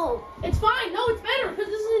 No. It's fine. No, it's better because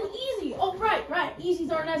this is an easy. Oh, right. Easies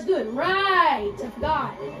aren't as good. Right. I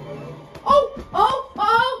forgot. Oh.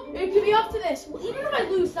 It could be up to this. Well, even if I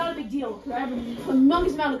lose, it's not a big deal because I have a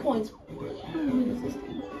humongous amount of coins.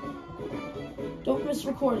 Don't miss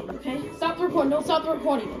recording, okay? Stop the recording. Don't stop the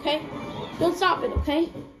recording, okay? Don't stop it, okay?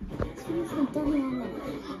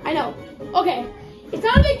 I know. Okay. It's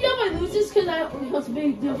not a big deal if I lose this because it's a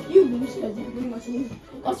big deal if you lose because you pretty much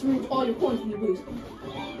lost all your points when you lose.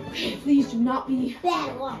 Okay, please do not be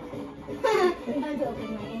Bad luck. I'm joking, Michael.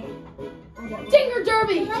 I'm joking. Tinker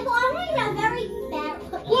Derby. Michael, I'm having a very bad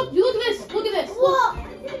luck. Look at this. Look at this. Look.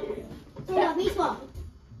 Hold on, baseball.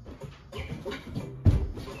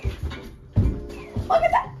 Look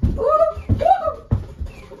at that. Ooh, ooh.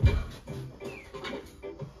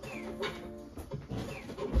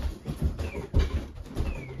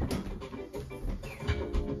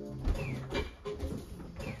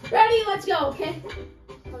 Ready? Let's go. Okay.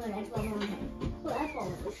 Hold on, that's ball on my head. Well, that ball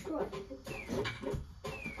was destroyed.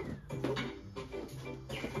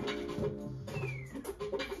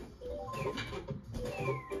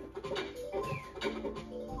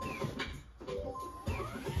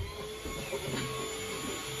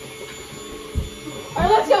 All right,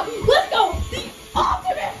 let's go. Let's go. The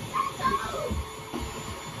ultimate.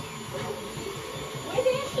 Where's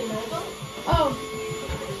Ashley, Michael? Oh,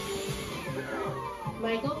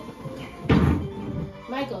 Michael?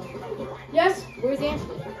 Michael, yes. where's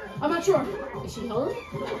Ashley? I'm not sure. Is she home?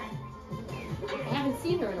 I haven't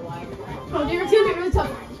seen her in a while. Oh dear, it's gonna be really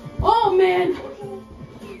tough. Oh man.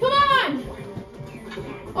 Come on.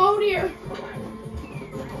 Oh dear.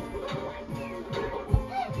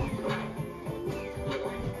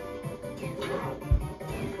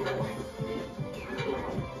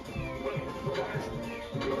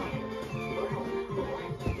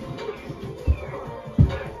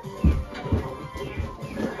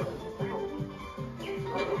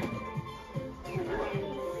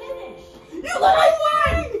 You literally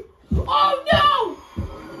won! Oh no!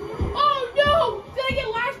 Oh no! Did I get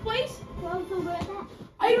last place? Well, I'm so good at that.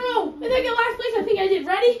 I don't know. Did I get last place? I think I did.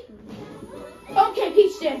 Ready? Okay,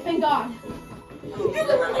 Peach did. Thank God.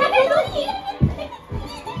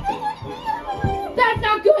 That's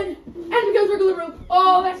not good. And because we're Glibberoo.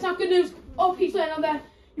 Oh, that's not good news. Oh, Peach landed on that.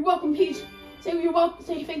 You're welcome, Peach. Say you're welcome.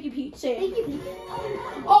 Say thank you, Peach. Say it. Thank you.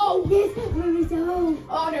 Oh. This is really so.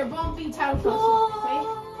 Oh, they're bumpy title Oh.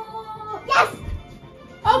 Yes!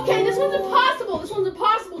 Okay, this one's impossible. This one's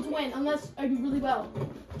impossible to win unless I do really well.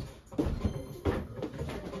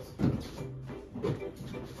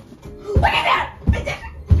 Look at that! I did it!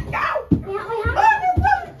 No! Wait, how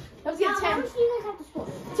Let's get how 10. much do you guys have to score?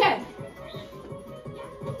 10.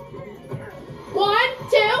 1,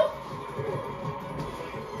 2,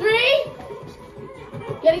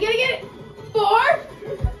 3. Get it. 4.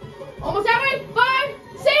 Almost halfway. 5,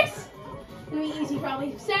 6. Gonna be easy probably.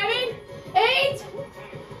 7, 8,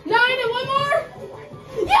 9, and one more.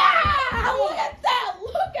 Yeah! Look at that!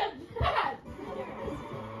 Look at that!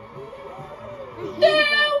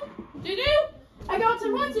 Do! I got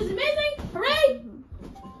some runs. It's amazing. Hooray!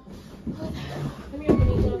 Come here,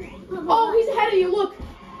 Nico. Oh, he's ahead of you. Look.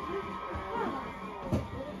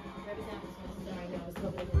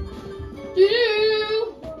 Do!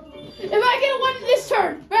 If I get a 1 this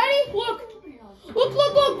turn, ready? Look.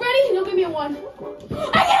 Ready? No, give me a 1. I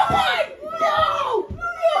get a 1! No!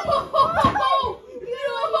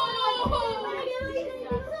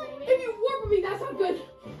 If you warp with me, that's not good.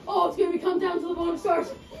 Oh, it's gonna come down to the bottom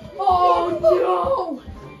stars. Oh no!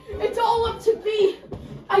 It's all up to me.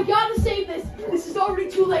 I gotta save this. This is already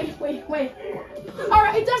too late. Wait. All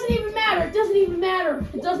right, it doesn't even matter.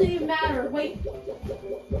 Wait.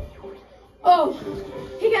 Oh,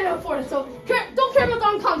 he got no afford it. So don't care about the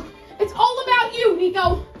outcome. It's all about you,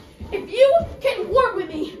 Nico. If you can work with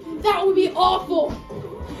me, that would be awful.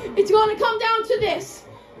 It's gonna come down to this.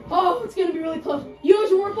 Oh, it's gonna be really close. Use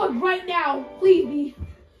your work plug right now, please. Be.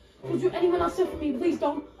 Would you anyone else for me? Please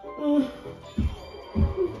don't.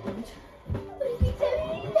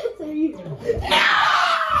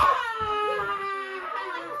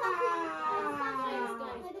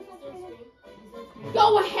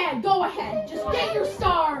 Go ahead. Just get your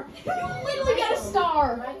star. You literally get a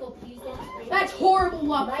star. Michael, please don't scream. That's horrible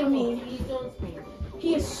luck for me. Please don't scream.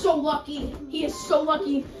 He is so lucky.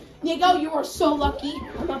 Nico, you are so lucky.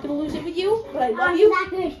 I'm not gonna lose it with you, but I love you. That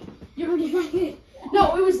good. You're that good.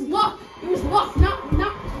 No, it was luck.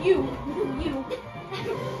 Not you. You.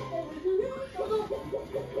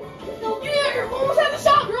 You're almost at the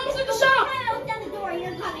shop. Open the door.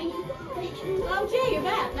 You're coming. Oh, Jay, you're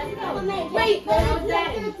back. Let's go. Wait.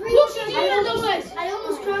 Look, she's even those legs. I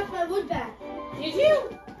almost cracked my wood back. Did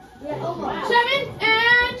you? Yeah, almost. 7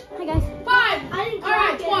 and Hi guys. 5. I didn't All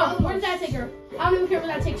right, crack it, 12. Where almost. did that take her? I don't even care where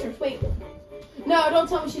that takes her. Wait. No, don't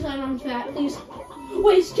tell me she's not on that, please.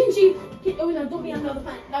 Wait, can she? Oh no, don't be on another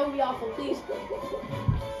planet. That would be awful, please.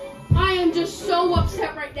 I am just so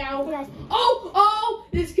upset right now. Yes. Oh,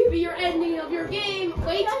 this could be your ending of your game.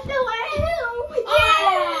 Wait. That's the way.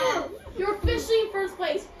 Oh, You're officially in first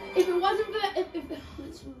place. If it wasn't for that,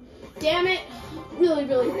 damn it, really,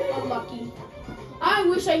 really unlucky. I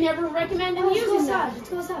wish I never recommended using that. Let's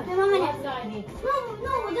go outside. Hey, Mama, Outside.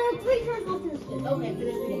 no, there are 3 turns left in this game. Okay,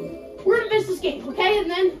 finish the game. We're gonna finish this game, okay? And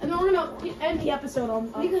then we're gonna end the episode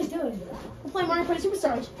on. What are you guys doing? We'll play Mario Party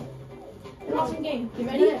Superstars. An awesome game. You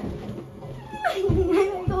ready?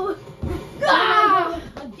 Ah!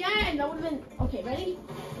 Again, that would have been okay. Ready?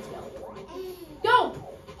 Let's go. Go!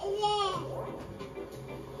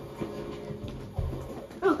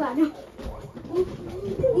 Oh God, no.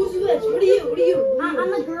 Who's which? What are you?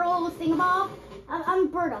 I'm the girl with thingamabob. I'm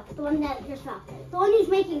Berta, the one that just fell. The one who's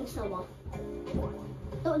making the snowball.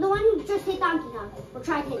 The one who just hit Donkey Kong. Or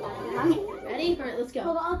tried to hit Donkey Kong. Ready? All right, let's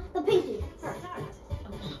go. The pinky.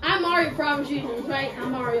 I'm Mario for obvious reasons, right?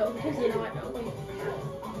 I'm Mario because you know I don't wait.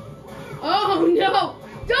 Oh no!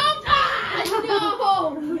 Don't! Ah!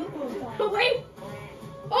 No! Wait!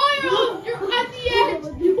 Oh, you're at the edge!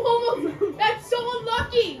 You almost. That's so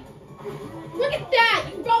unlucky! Look at that!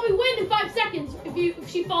 You can probably win in 5 seconds if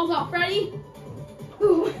she falls off. Ready?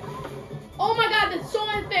 Ooh. Oh my God, that's so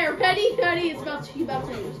unfair. Ready? Ready? It's about to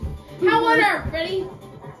lose. How on earth? Ready?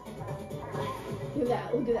 Look at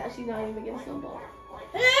that! Look at that! She's not even getting snowball.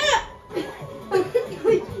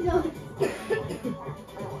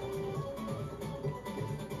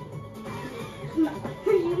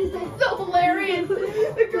 So hilarious!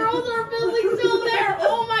 The girls are physically still there!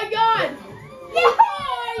 Oh my God! Oh,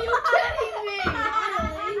 are you kidding me?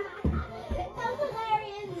 That's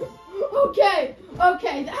hilarious.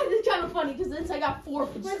 Okay, that is kind of funny because since I got 4,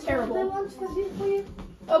 it's terrible.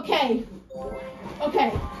 Okay.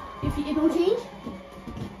 If you don't change,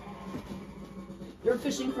 you're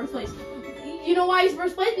officially in first place. You know why he's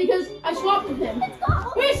first place? Because I swapped with him. Let's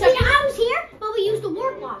go. Wait a second. See, I was here, but we used the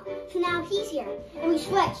warp block. So now he's here. And we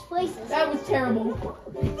switched places. That was terrible. No!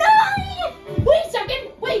 Wait a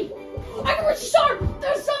second. Wait. I can reach the star.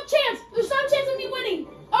 There's some chance of me winning.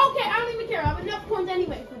 Okay, I don't even care. I have enough points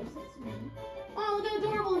anyway. Oh, look how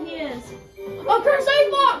adorable he is. Oh, curse ice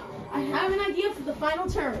block. I have an idea for the final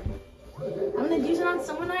turn. I'm gonna use it on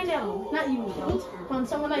someone I know. Not you, Nico. On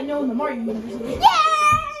someone I know in the Mario universe.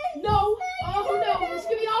 Yay! No! Oh no! This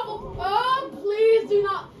could be awful! Oh, please do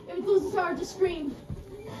not! If it loses power, just scream.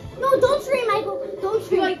 No, don't scream, Michael. Don't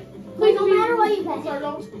scream. Like, please no don't matter what you say. Sorry,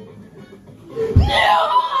 don't.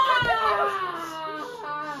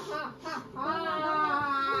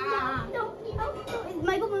 No,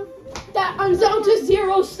 Michael, move. That I'm down to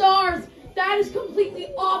 0 stars. That is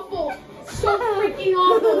completely awful. So freaking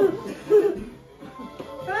awful.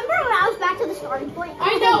 Remember when I was back to the starting point?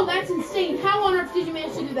 I know, that's insane. How on earth did you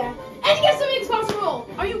manage to do that? And you get some X possible.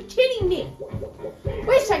 Are you kidding me?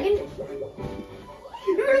 Wait a second.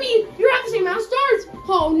 You're at the same amount of stars.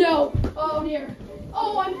 Oh no. Oh dear.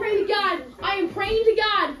 Oh, I'm praying to God. I am praying to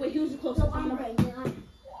God. Wait, who's the closest? I'm praying to God.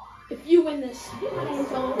 If you win this,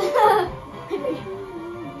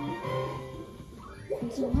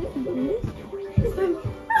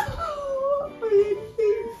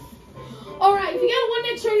 Alright, if you get a 1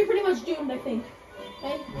 next turn, you're pretty much doomed, I think.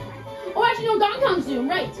 Okay? Oh, actually, no, Donkey Kong's doomed,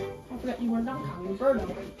 right. I forgot you weren't Donkey Kong, you're Birdo.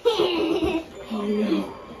 Oh, no.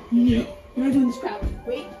 You're not doing this crap.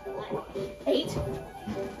 Wait. 8.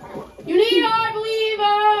 You need, I believe,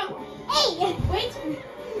 8. Wait.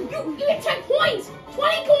 You get 10 points!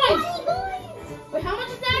 20 points! 20 points! Wait, how much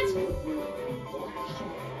is that?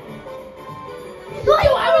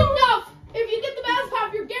 You have enough! If you get the mouse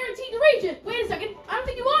pop, you're guaranteed to reach it. Wait a second. I don't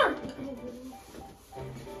think you are.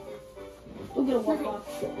 We'll get a walk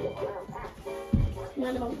off.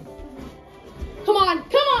 No. Come on.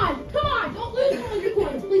 Don't lose all your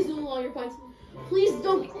coins. Please don't lose all your coins.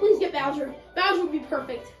 Please get Bowser. Bowser would be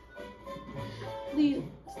perfect. Please.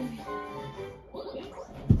 I'm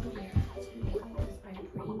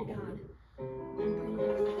praying to God.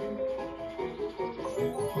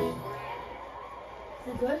 Is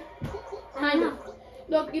that good? Kind of.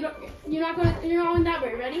 Look, you're not going that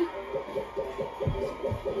way. Ready?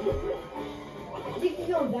 I think you're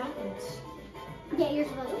going backwards. Yeah, you're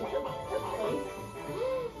supposed to.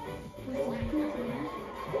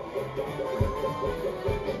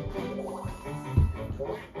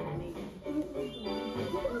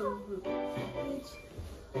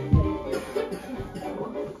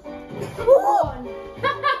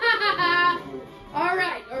 All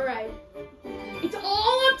right. It's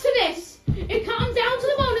all up to this. It comes down to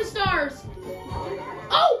the bonus stars.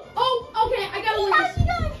 Oh, okay. I gotta win this.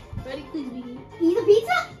 Ready, please, Vicky. Eat a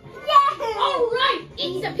pizza? Yeah! All right,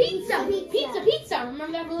 it's a pizza. Pizza.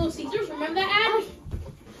 Remember that for Little Caesars? Remember that ad?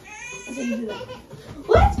 That's how you do that.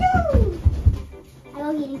 Let's go! I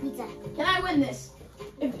love eating pizza. Can I win this?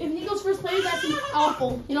 If if Nico's first player, that's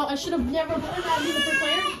awful. You know, I should have never done that being the first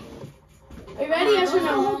player. Are you ready? Yes or What's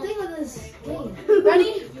the whole no? thing of this game?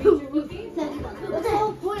 Ready? What's the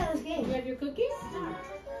whole point of this game? You have your cookies? I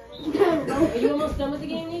don't know. Are you almost done with the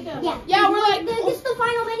game, Nico? Yeah. Yeah, we're like. This is the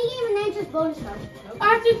final mini game, and then it's just bonus cards.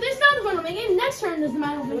 After this round is final game, next turn is the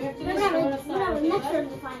final We game. have to do this Whatever. one aside, Whatever. okay, Next bud? turn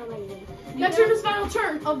is the final mini game. Next turn is the final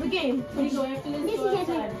turn of the game. Nico, after this, Yes, go yes,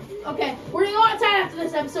 outside. Okay, we're gonna go outside after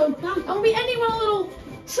this episode. And we'll be ending with a little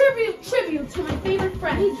tribute to my favorite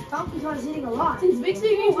friend. Donkey Kong is hitting a lot. Since Big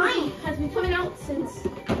City Games has been coming out since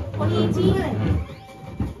 2018.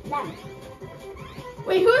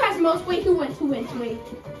 Wait, who has the most? Wait, who wins? Who wins? Wait.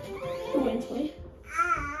 Who wins? Wait.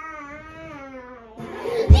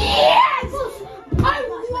 Yes! I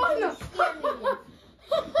won!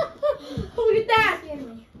 Look at that!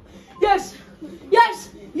 Yes! Yes!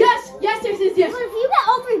 Yes! Yes! Yes! Yes! Yes! But if you get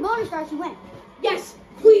all 3 bonus cards, you win. Yes!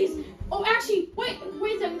 Please! Oh, actually, wait a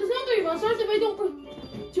second. There's no 3 bonus stars if I don't put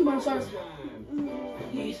 2 bonus stars.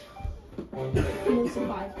 Please. Please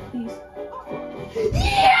survive, please.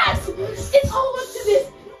 Yes! It's all up to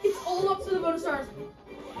this. It's all up to the bonus stars.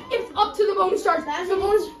 It's up to the bonus stars. That's the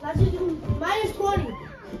bonus. minus 20.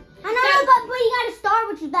 I know, but you got a star,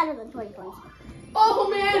 which is better than 20 points. Oh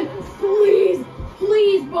man! Please,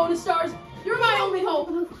 please, bonus stars. You're my only hope.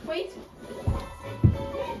 Wait.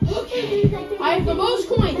 Okay. I have the most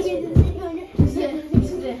coins. This is it.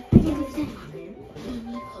 This is it.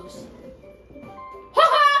 Close. Ha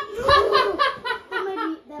ha!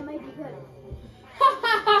 That might be good.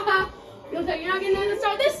 You're not getting to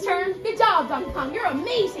start this turn. Good job, Donkey Kong. You're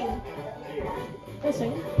amazing.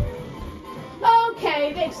 Listen.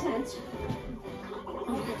 Okay, makes sense.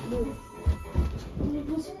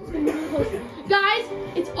 Guys,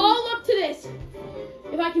 it's all up to this.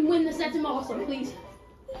 If I can win this, that's awesome, please.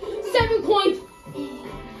 7 coins.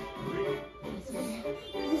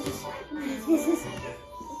 This is.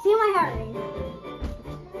 Feel my heart rate.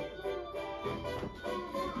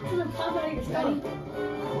 Ready?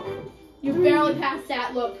 You barely passed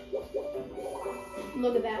that. Look.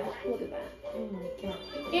 Look at that. Look at that. Oh my god.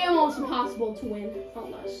 It's almost impossible to win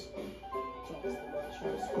unless.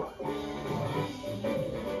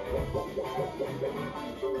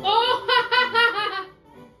 Oh!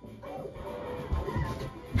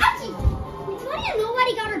 Ouchie! It's funny that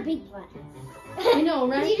nobody got her big butt. I know,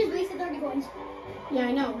 right? You just wasted 30 coins. Yeah,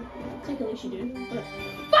 I know. Technically she did. But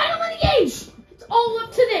final mini games! It's all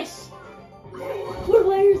up to this. 4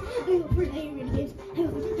 players. First player mini games.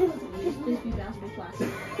 Please be basketball class.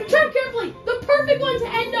 Tread carefully. The perfect one to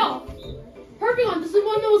end off. Perfect one. This is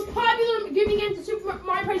one that was popular giving into Super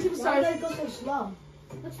Mario Party Superstars. Why did it go so slow?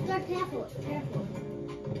 Let's start careful. Careful.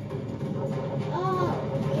 Oh.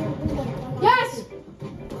 Yes!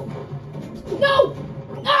 No!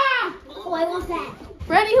 Ah! Oh, I want that.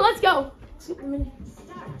 Ready? Let's go. On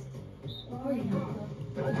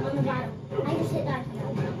the bottom. I just hit Donkey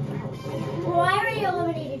Kong. Well, I already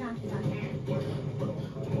eliminated Donkey Kong.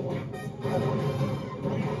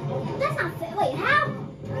 That's not fair. Wait, how?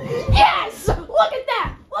 Yes! Look at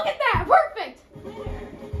that! Look at that! Perfect!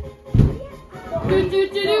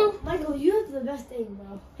 Do. Michael, you have the best aim,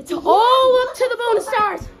 bro. It's all up to the bonus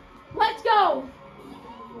stars. Let's go.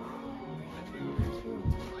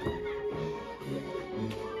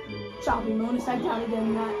 Chopping bonus. I doubt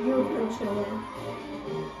again that you're pretty much gonna win.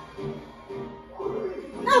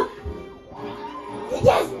 No!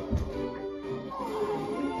 Yes!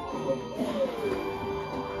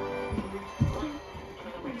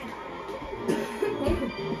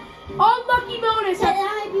 Unlucky bonus. That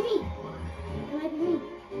might be me. That might be me.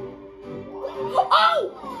 Oh!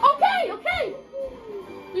 Okay.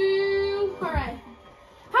 All right.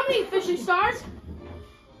 How many fishing stars?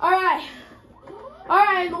 All right.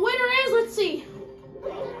 And the winner is, let's see.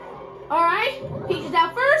 All right. Peach is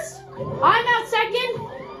out first. I'm out second.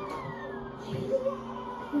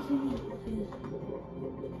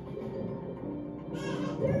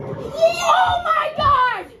 Oh my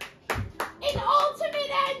God! An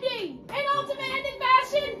ultimate ending! An ultimate ending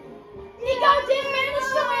fashion! Nico did manage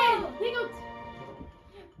to win! Nico.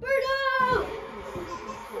 Birdo!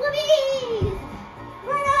 Please!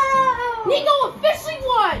 Birdo! Nico officially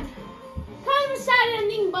won! Kind of a sad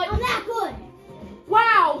ending, but I'm that good.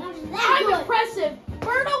 wow! I'm that I'm good. impressive!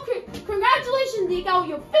 Birdo, congratulations, Nico!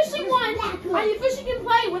 You officially won! that good. And you officially can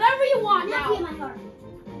play whatever you want Happy in now! my heart.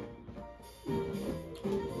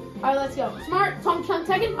 Alright, let's go. Smart, Tom Chun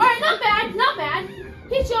Tekken. Alright, not bad.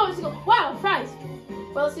 Peach always go. Wow, fries.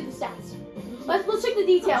 Well, let's see the stats. Let's check the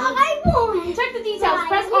details. I won! Check the details.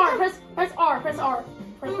 Press R. Press R.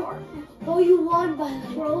 Oh, you won by.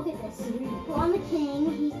 Bro, look at this. We're on the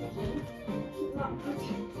king. He's the king.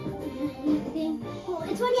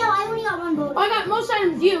 It's funny how I only got one vote. I got most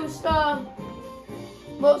items used.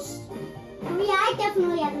 Most. Yeah, I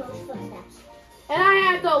definitely had the most footsteps. And I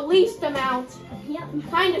had the least amount. Yep.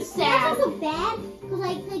 Kind of That's sad. also bad, because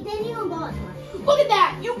like then you don't go as much. Look at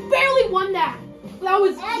that! You barely won that. That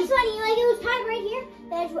was And that's just, funny, like it was tied right here.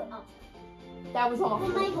 That's what. Oh. that was Hey,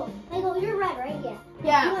 awful. Michael, you're red, right? Yeah. You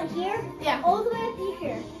Yeah. went here, Yeah. all the way up to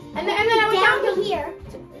here. And then I went down to here.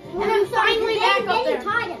 And then finally back up Then there. you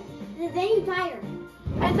tied him. Then you tied her.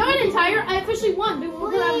 And no, I didn't tire. I officially won.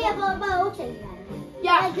 Well, yeah, but it looks like you had her.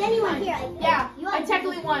 Yeah. Like, then you went here. Like, Yeah. you I had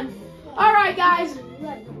technically won. All right, guys. You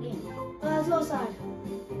had a good game. Let's go outside.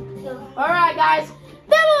 All right, guys.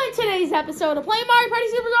 That'll end today's episode of Playing Mario Party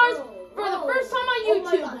Superstars for the first time on Oh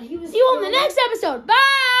my YouTube. God, he was See you on so- the next episode. Bye.